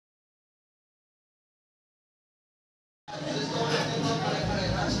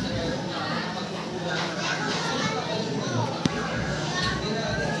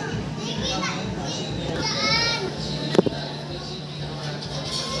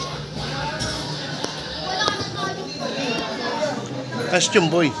Costume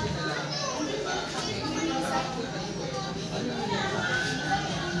boy.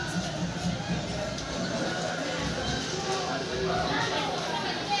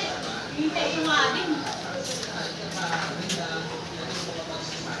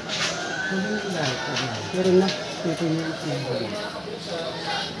 Meron na.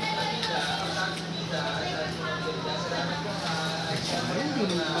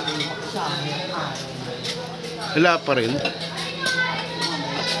 Wala pa rin.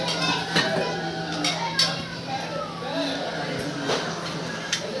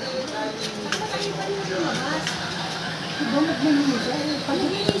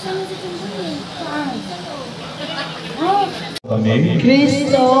 Kami.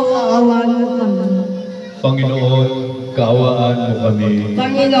 Kristo, kaawaan mo kami. Panginoon, kaawaan mo kami.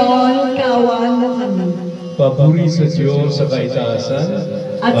 Panginoon, kaawaan mo kami. Papuri sa Diyos sa kaitaasan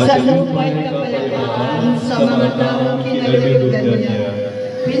At sa lupa'y kapayapaan sa mga taong kinalulugdan niya.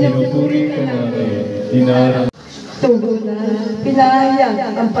 Pinupuri ka namin. Dinarang. Tugunan, pinahayag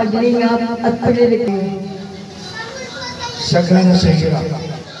ang paglingap at pagliligay. Sagana sa hirap.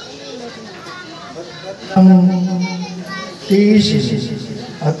 Ang tiisin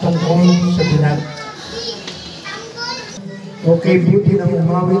at tungkol sa binag. Okay, buti ng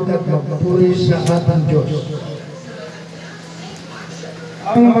umawit at magpuri sa ating Diyos.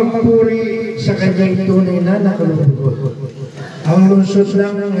 Ang magpuri sa kanyang tunay na nakalulugod. Ang lungsod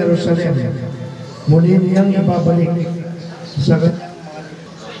lang ng Jerusalem, muli niyang ibabalik sa kanyang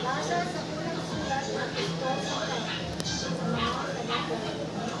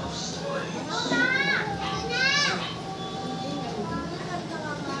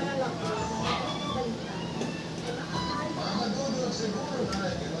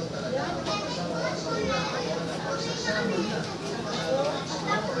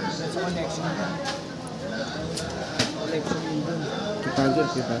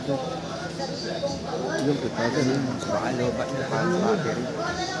Kita tuh. Yung kita tuh soal obat na battery.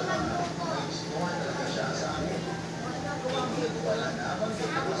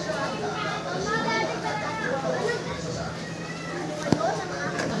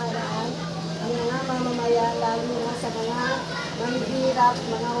 Ang mga mamamayan, lalo na sa mga mahihirap,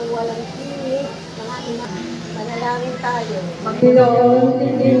 mga walang tinig, mga ina, manalangin tayo. Panginoon,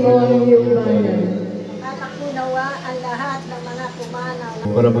 hindi mo ang iyong bayan. Tatakunawa ang lahat ng mga pumanaw.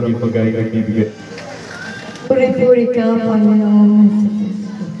 Para maging pagkain at bibigay. Puri-puri ka, Panginoon.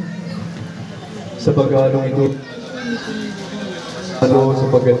 Sa paghalong ito, sa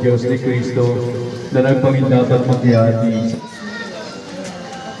pagkadyos ni Kristo na nagpangindapat maghihati.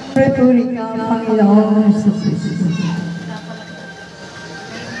 Puri-puri ka, Panginoon.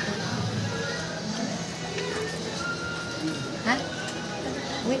 Ha?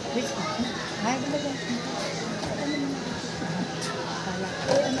 Wait. Ay,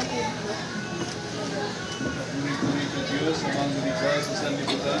 Diyos, amang lumikha sa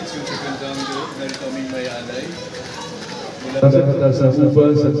sanlibutan, siyang kagandang loob, narito aming may alay. Mula sa katas ng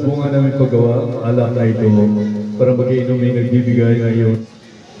ubas at bunga namin paggawa, alak na ito, para mag-iinuming nagbibigay ngayon.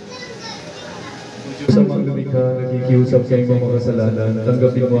 Diyos, amang lumikha, nakikiusap sa iyong mga kasalanan,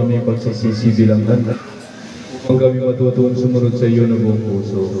 tanggapin mo aming pagsisisi bilang handa. Upang kami matutong sumunod sa iyo ng buong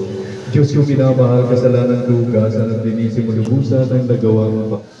puso. Diyos, yung minamahal, kasalanan lugas, at naglinisin mo lubusan ang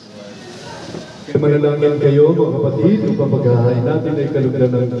nagawang manalangin kayo, mga kapatid, upang paghahain natin ay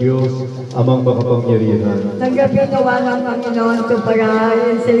kalugdan ng Diyos, amang makapangyarihan. Tanggapin nawa ng Panginoon itong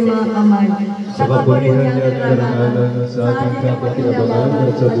paghahain sa iyong mga kamay. Sa kapurihan niya at karangalan sa ating kapakinabangan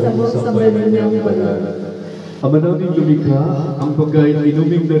at sa buong sambayan niyang banal. Ama namin lumikha, ang pagkain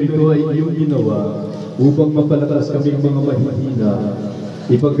inuming narito ay iyong ginawa upang mapalakas kaming mga mahihina.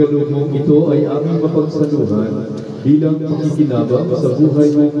 Ipagkaloob ito ay aming mapagsaluhan bilang pakikinabang sa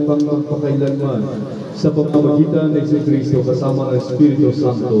buhay mong pangmagpakailanman sa pamamagitan ng Kristo kasama ng Espiritu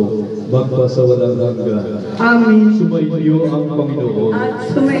Santo magpasawalang hanggan. Amen. Sumainyo ang Panginoon. At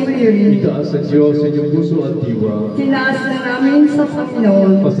sumainyo rin. Itaas sa Diyos sa inyong puso at diwa. Tinaas na namin sa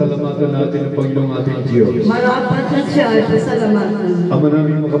Panginoon. Pasalamatan natin ang Panginoong ating Diyos. Marapat na siya ay pasalamatan. Ama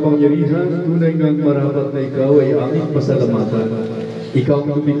namin makapangyarihan, tunay ngang marapat na ikaw ay aming pasalamatan. Ikaw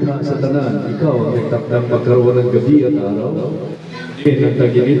ang lumikha sa tanan, ikaw ang nagtakdang magkaroon ng gabi at araw, ng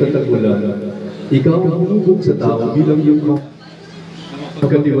taginit at tagulan. Ikaw ang humubog sa tao bilang iyong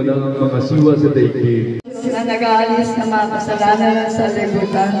magkatiwala ang mga siwa sa daigdig. Na nag-aalis na mga kasalanan sa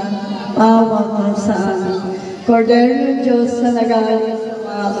libutan, awa ka sa amin. Cordero ng Diyos sa nagaling sa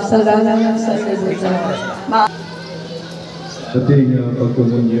mga kasalanan ng sanlibutan. Ating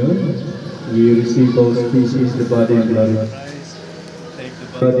pagkomunyon, we receive our species, the body and blood.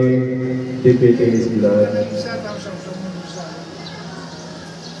 Body, dip it in His blood.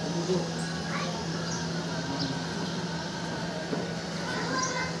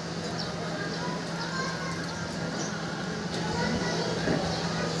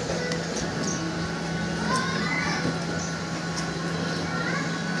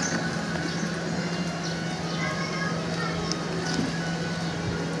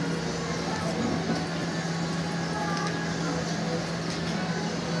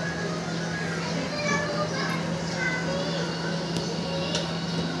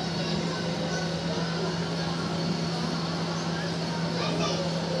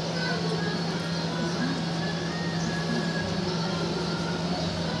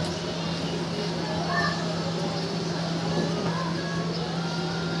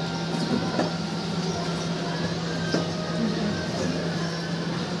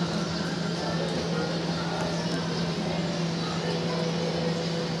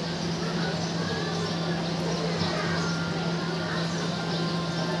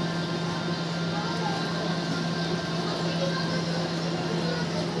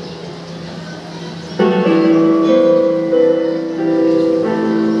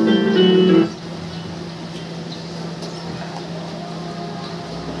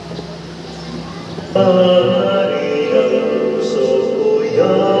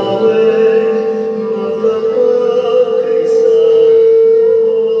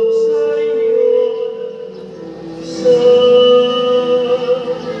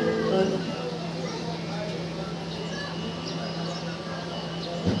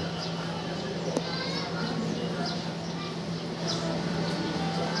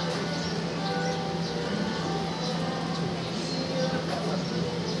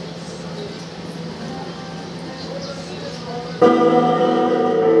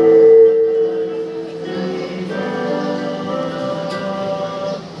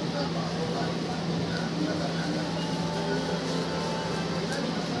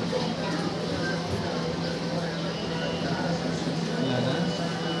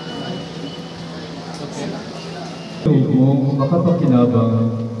 Mo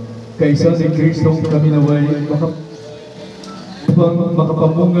makapakinabang kaysa ni Kristong kami naway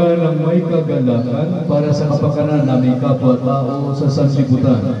makapamunga ng may kagalakan para sa kapakanan naming kapwa-tao sa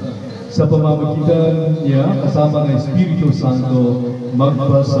sanlibutan. Sa pamamagitan niya kasama ng Espiritu Santo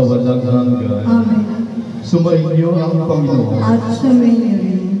magpasawalang hanggan. Amen. Sumainyo ang Panginoon. At sumainyo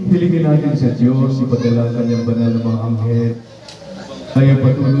rin. Hilingin natin sa Diyos, ipadala kanyang banal na mga anghel ay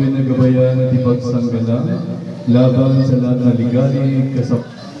patuloy na gabayan at ipagsanggalang laban sa lahat na ligalig, kasapuhan,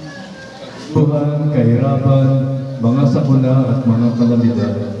 kahirapan, mga sakuna at mga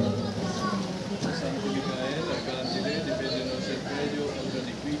kalamidad.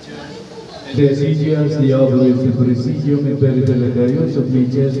 Decidias diabolis de presidium imperio delegarios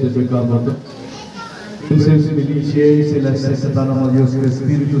obliges de pecado. Entonces miliciae celestes satanam Dios que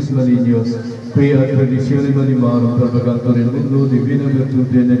espíritus malignos, crea traditionem animarum propagator in mundo divina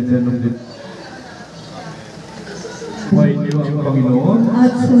virtute in eternum de Sumainyo ang Panginoon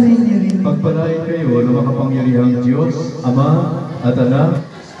At sumainyo rin. pagpalain kayo ng makapangyarihang Diyos, Ama at Anak,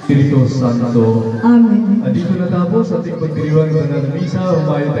 Espiritu Santo. Amen. At dito natapos ating pagdiriwang ng banal na misa,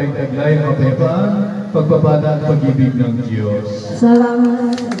 humayo tayong taglay ng kapayapaan, pagpapala at pag-ibig ng Diyos.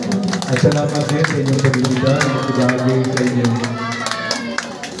 Salamat. At salamat din sa inyong pag-ibigay at ibahagi sa inyo.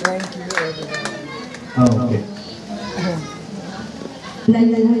 Okay.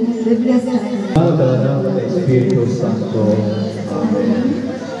 Bless us. At Anak at Espiritu Santo.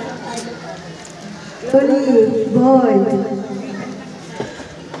 Amen. Loli, boy.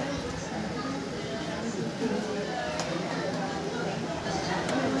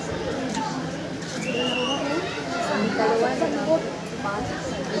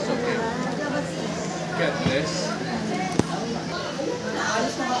 God bless.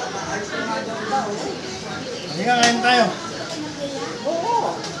 Halika, kain tayo.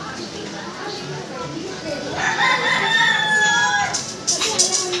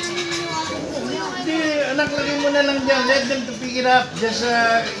 Hindi, anak, lagay mo na lang dyan. Let them to pick it up. Just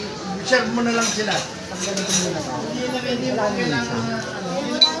serve mo na lang sila. Hindi mo kailangan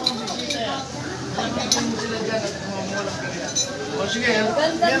Pagkikin mo sila dyan at walang pick it up. O sige,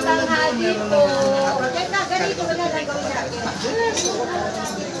 Gandang tanghali po. Ganda, ganito na lang gawin natin.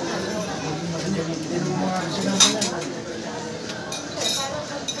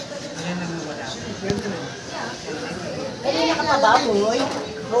 Kanina ka pa ba, boy?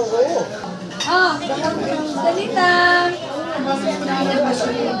 Oo. Oh, dali lang.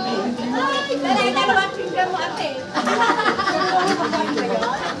 Dali, dalawang finger mo, ate.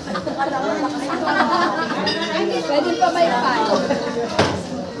 Pwede pa may pan.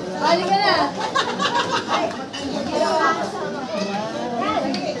 Balik ka na.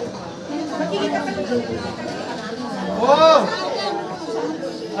 Oh!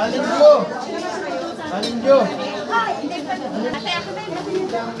 Alin ko! Alin ko! Ate, ako na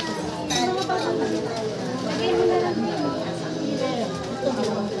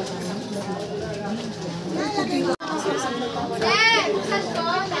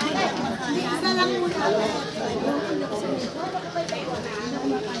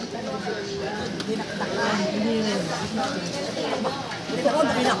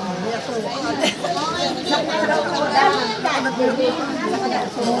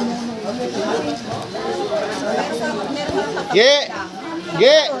Ge!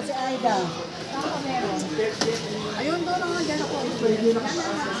 Ge! Ayun doon ang dyan ako.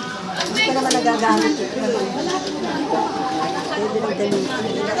 Hindi ka naman nagagamit. Pwede lang gamitin.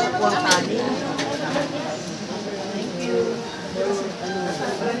 Hindi na ako ang tali.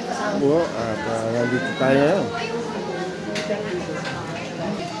 Oo, at nandito tayo.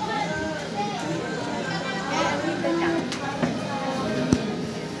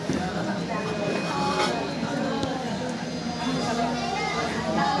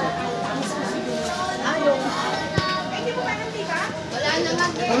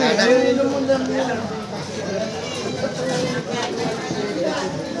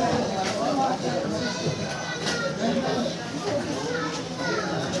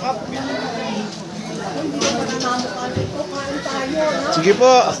 Sige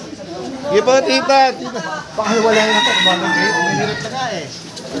po. Sige po, tita. Tita. Baka wala na ako. Uminirap na nga eh.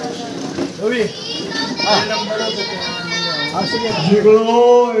 Uwi. Sige.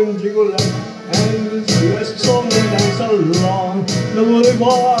 Gigolo and jiggle and rest song and dance along the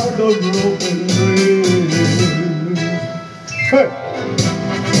boulevard of broken dreams. Hey!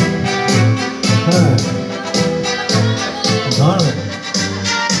 Darling,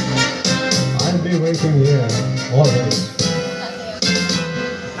 I'll be waiting here always.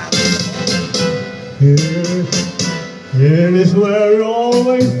 Here is where you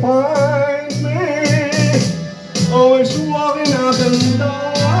always find me, always walking up and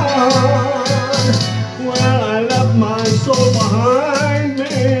down, where I left my soul behind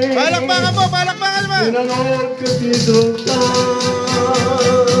me. Palakpakan mo, palakpakan mo. In an old cathedral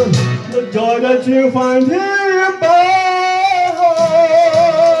town, the joy that you find here above,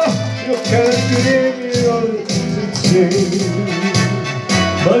 you can't believe you'll succeed.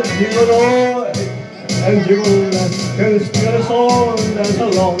 But you know, and you can still a song dance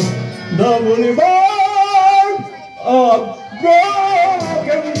along the boulevard of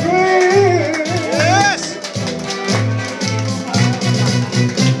broken dreams. Yes!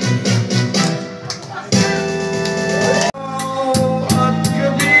 At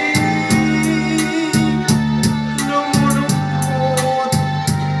gabi, lumulungkot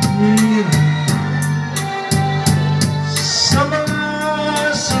sa mga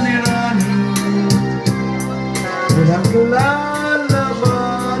suliranin. Walang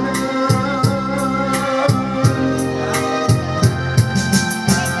lalabanan.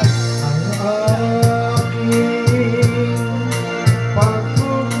 Ang aking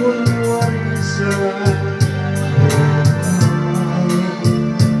pagkukunwari sa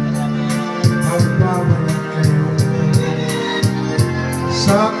pagbabalik kayo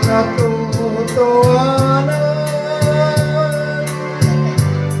sa katotohanan.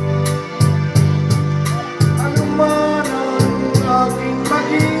 Ano man ang aking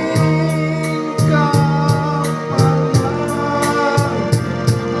maging kapalan,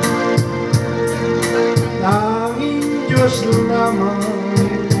 tanging Diyos lamang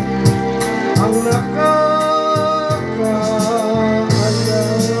ang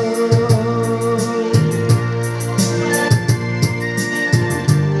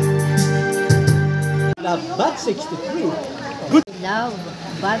Love Bat 63. Love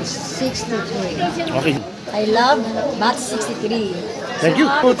Bat 63. Okay. I love Bat 63. Thank you.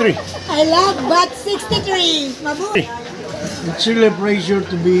 2, 3. I love Bat 63. Mabuhay. It's really a pleasure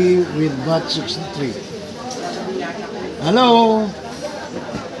to be with Bat 63. Hello.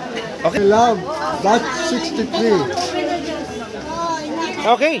 Okay. I love Bat 63.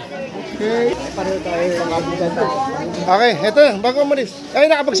 Okay. Okay. Pareho tayo ng abutan tayo. Okay, eto. Bago umalis. Ay,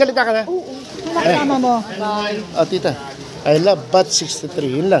 nakapagsalita ka na? Nakasama mo. Oh, tita. I love Bat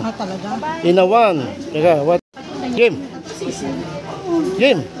 63. Yun lang. Talaga? In a one. Teka, what? Game.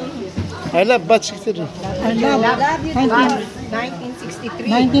 Game. I love Bat 63. I love 1963.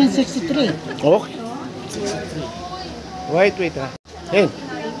 1963. Okay. Wait, ha. Yan.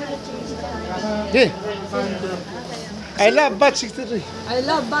 Okay. I love batch 63. I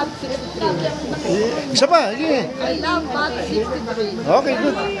love batch 63. Isa pa, yeah. I love batch 63. Okay,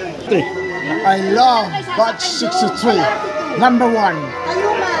 good. 3. I love batch 63. Number 1.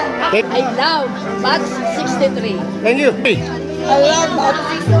 I love batch 63. Thank you. I love batch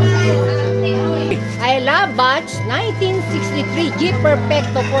 63. I love batch 1963. G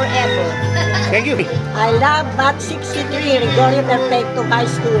Perfecto forever. Thank you. I love batch 63. Gregorio Perfecto High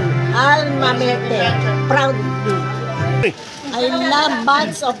School. Alma Mater. Proudly. I love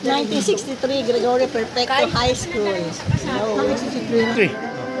batch of 1963 Gregorio Perfecto High School. No. 3.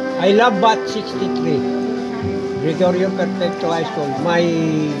 I love batch 63. Gregorio Perfecto High School. My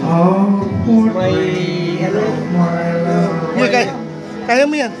Kaya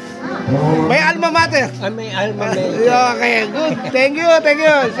mo yan. May alma mater. may alma mater. Okay, good. Thank you,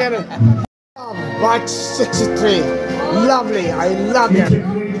 sir. Batch 63. Lovely. I love it.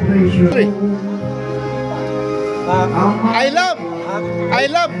 3. I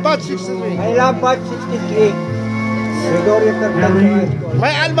love batch 63. I love batch 63. Gregorio Perfecto High School.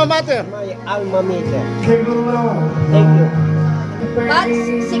 May alma mater. My alma mater. Thank you. Batch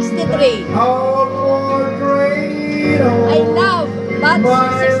 63. I love batch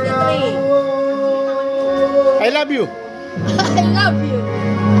 63. I love you. I love you.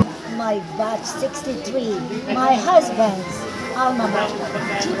 My batch 63. My husband's alma mater.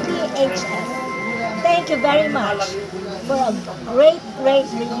 GPHS. Thank you very much for a great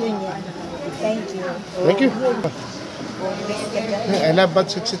reunion. Thank you. Thank you. I love batch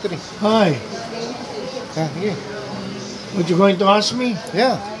 63. Hi. Yeah. What you going to ask me?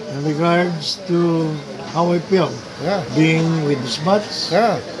 Yeah. In regards to how I feel Yeah. being with this batch?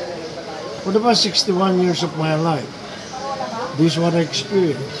 Yeah. For the past 61 years of my life, this is what I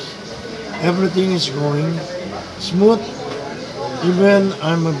experienced. Everything is going smooth. Even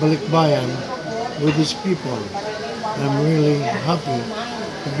I'm a balikbayan with these people. I'm really happy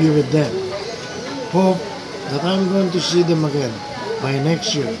to be with them. Hope that I'm going to see them again by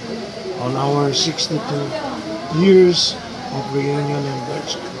next year on our 62 years of reunion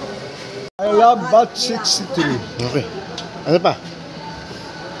anniversary. I love batch 63. Okay. Ano pa?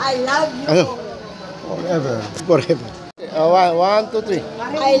 I love you. Ano? Forever. Forever. 1, 2, 3.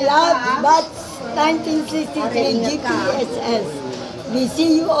 I love batch 1963 GPHS. We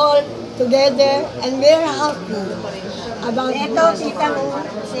see you all together and we're happy about ito, tita mo.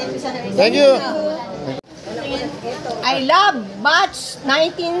 Thank you. I love batch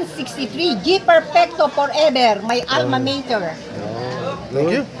 1963 G Perfecto forever, my alma mater.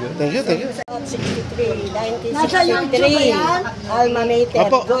 Thank you. 63, 1963 alma mater,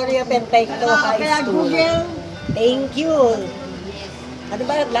 Opo. Gregorio Perfecto High School. Thank you. Ano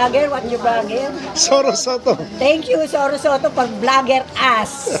ba, vlogger? What you vlogger? Soro Soto. Thank you, Soro Soto, for vlogger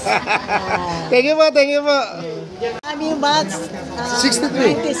us. Thank you po. Kami batch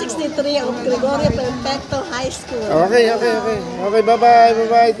 63. 1963 of Gregorio Perfecto High School. Okay,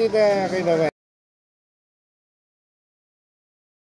 bye-bye, tita. Okay, bye-bye.